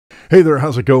Hey there,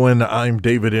 how's it going? I'm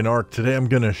davidinark. Today I'm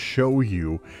going to show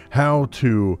you how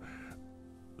to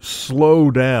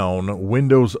slow down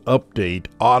Windows Update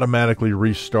automatically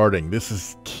restarting. This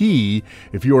is key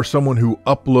if you are someone who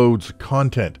uploads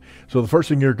content. So the first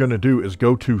thing you're going to do is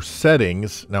go to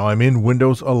Settings. Now I'm in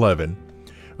Windows 11,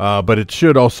 but it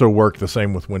should also work the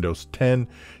same with Windows 10.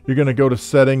 You're going to go to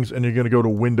Settings and you're going to go to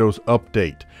Windows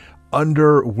Update.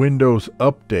 Under Windows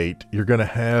Update, you're going to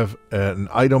have an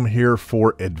item here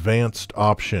for Advanced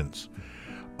Options.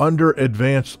 Under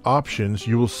Advanced Options,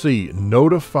 you will see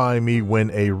Notify Me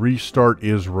when a restart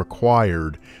is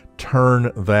required.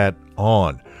 Turn that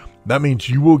on. That means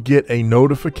you will get a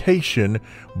notification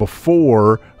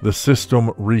before the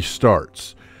system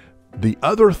restarts. The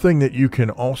other thing that you can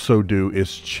also do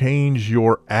is change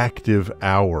your active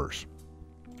hours.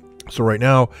 So right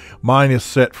now, mine is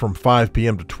set from 5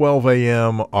 p.m. to 12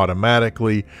 a.m.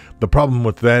 automatically. The problem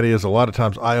with that is a lot of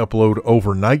times I upload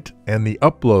overnight and the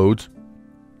uploads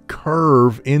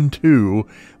curve into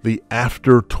the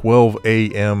after 12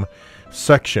 a.m.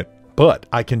 section. But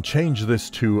I can change this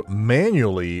to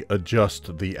manually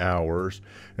adjust the hours.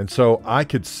 And so I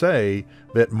could say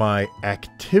that my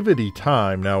activity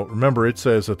time, now remember it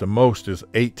says that the most is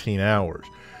 18 hours.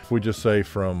 If we just say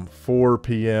from 4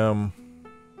 p.m.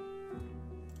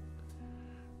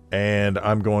 and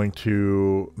I'm going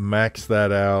to max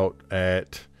that out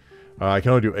at, I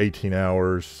can only do 18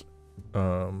 hours,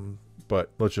 but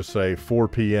let's just say 4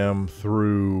 p.m.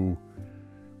 through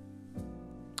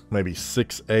maybe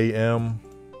 6 a.m.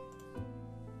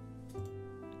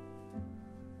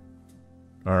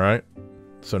 All right.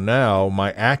 So now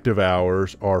my active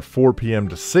hours are 4 p.m.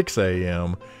 to 6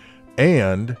 a.m.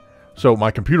 And so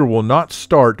my computer will not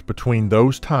start between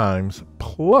those times,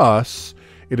 plus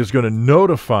it is going to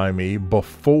notify me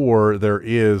before there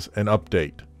is an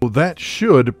update. Well, that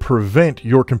should prevent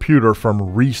your computer from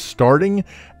restarting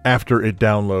after it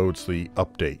downloads the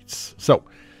updates. So,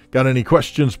 got any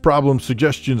questions, problems,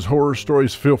 suggestions, horror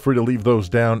stories? Feel free to leave those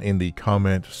down in the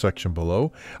comment section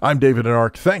below. I'm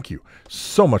davidinark. Thank you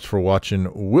so much for watching.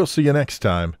 We'll see you next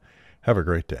time. Have a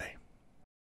great day.